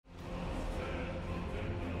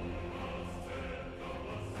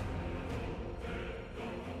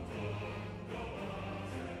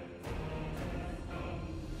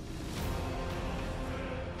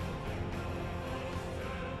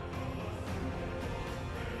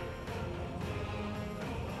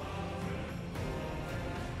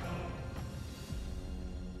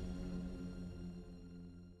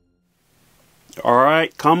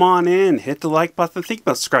Alright, come on in, hit the like button, think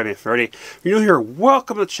about subscribing if you're ready. If you're new here,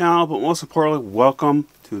 welcome to the channel, but most importantly, welcome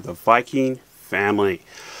to the Viking family.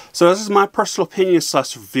 So this is my personal opinion /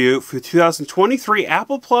 review for the 2023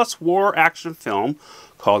 Apple Plus war action film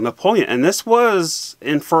called Napoleon. And this was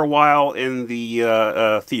in for a while in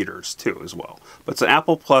the theaters too as well. But it's an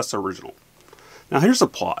Apple Plus original. Now here's the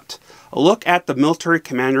plot. A look at the military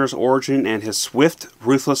commander's origin and his swift,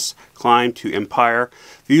 ruthless climb to empire,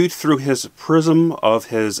 viewed through his prism of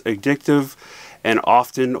his addictive and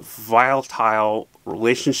often volatile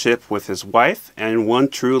relationship with his wife and one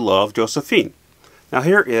true love, Josephine. Now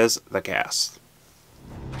here is the cast.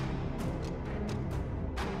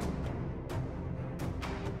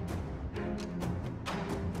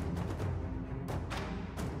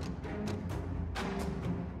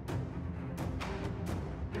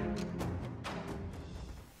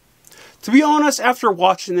 To be honest, after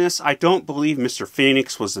watching this, I don't believe Mr.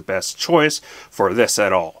 Phoenix was the best choice for this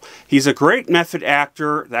at all. He's a great method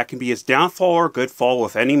actor. That can be his downfall or good fall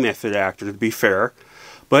with any method actor, to be fair.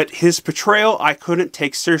 But his portrayal I couldn't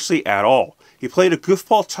take seriously at all. He played a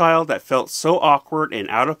goofball child that felt so awkward and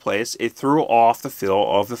out of place, it threw off the feel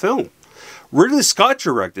of the film. Ridley Scott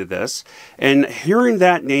directed this, and hearing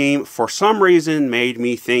that name for some reason made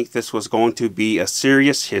me think this was going to be a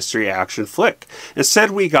serious history action flick.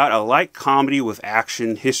 Instead, we got a light comedy with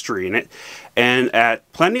action history in it, and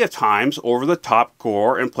at plenty of times over-the-top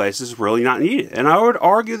gore in places really not needed. And I would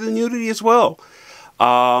argue the nudity as well.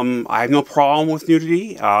 I have no problem with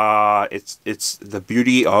nudity. It's the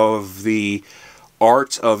beauty of the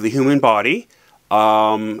art of the human body.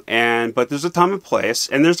 But there's a time and place,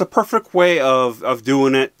 and there's a perfect way of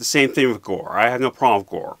doing it. The same thing with gore. I have no problem with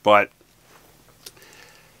gore, but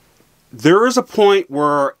there is a point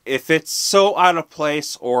where if it's so out of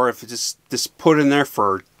place, or if it's just put in there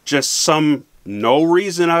for just no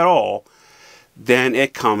reason at all, then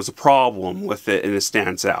it comes a problem with it, and it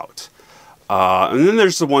stands out. And then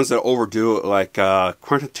there's the ones that overdo it, like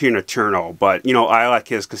Quentin Tarantino. But you know, I like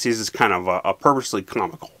his because he's just kind of a purposely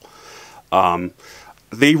comical.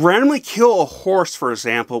 They randomly kill a horse, for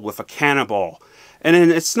example, with a cannonball. And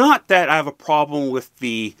then it's not that I have a problem with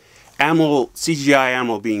the CGI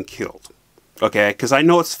animal being killed. Okay? Because I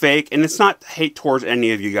know it's fake, and it's not hate towards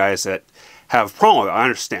any of you guys that have a problem with it. I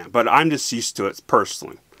understand. But I'm just used to it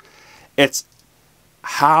personally. It's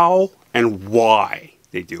how and why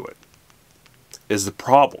they do it is the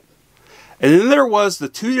problem. And then there was the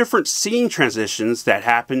two different scene transitions that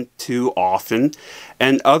happened too often,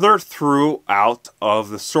 and other throughout of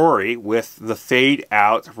the story with the fade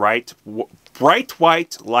out bright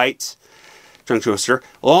white light tongue twister,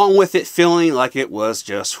 along with it feeling like it was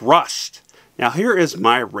just rushed. Now here is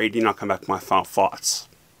my rating. I'll come back to my final thoughts.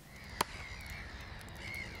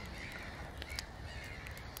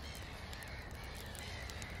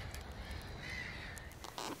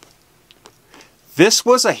 This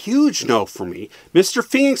was a huge no for me. Mr.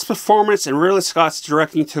 Phoenix's performance and Ridley Scott's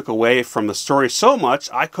directing took away from the story so much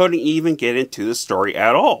I couldn't even get into the story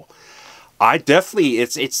at all. I definitely,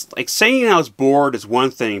 it's like saying I was bored is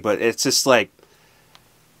one thing, but it's just like,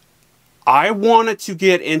 I wanted to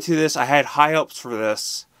get into this. I had high hopes for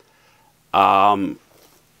this. And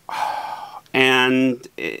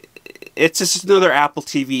it's just another Apple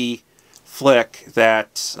TV flick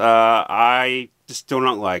that I just do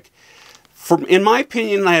not like. In my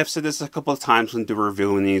opinion, I have said this a couple of times when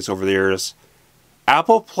reviewing these over the years,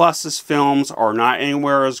 Apple Plus's films are not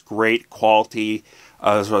anywhere as great quality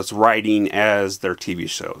as writing as their TV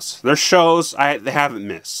shows. Their shows, they haven't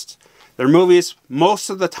missed. Their movies, most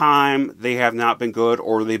of the time, they have not been good,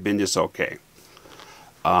 or they've been just okay.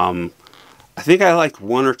 I think I liked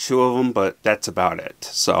one or two of them, but that's about it.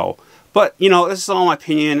 So, but, you know, this is all my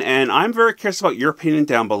opinion, and I'm very curious about your opinion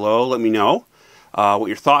down below. Let me know. What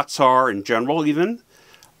your thoughts are in general even.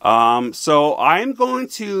 So I'm going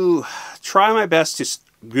to try my best to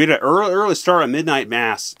get an early start on Midnight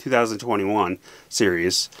Mass 2021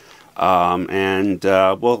 series. I'll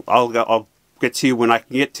get to you when I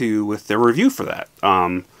can get to with the review for that.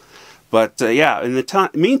 Yeah, in the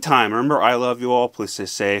meantime, remember, I love you all. Please stay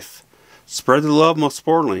safe. Spread the love, most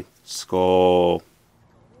importantly. Skål.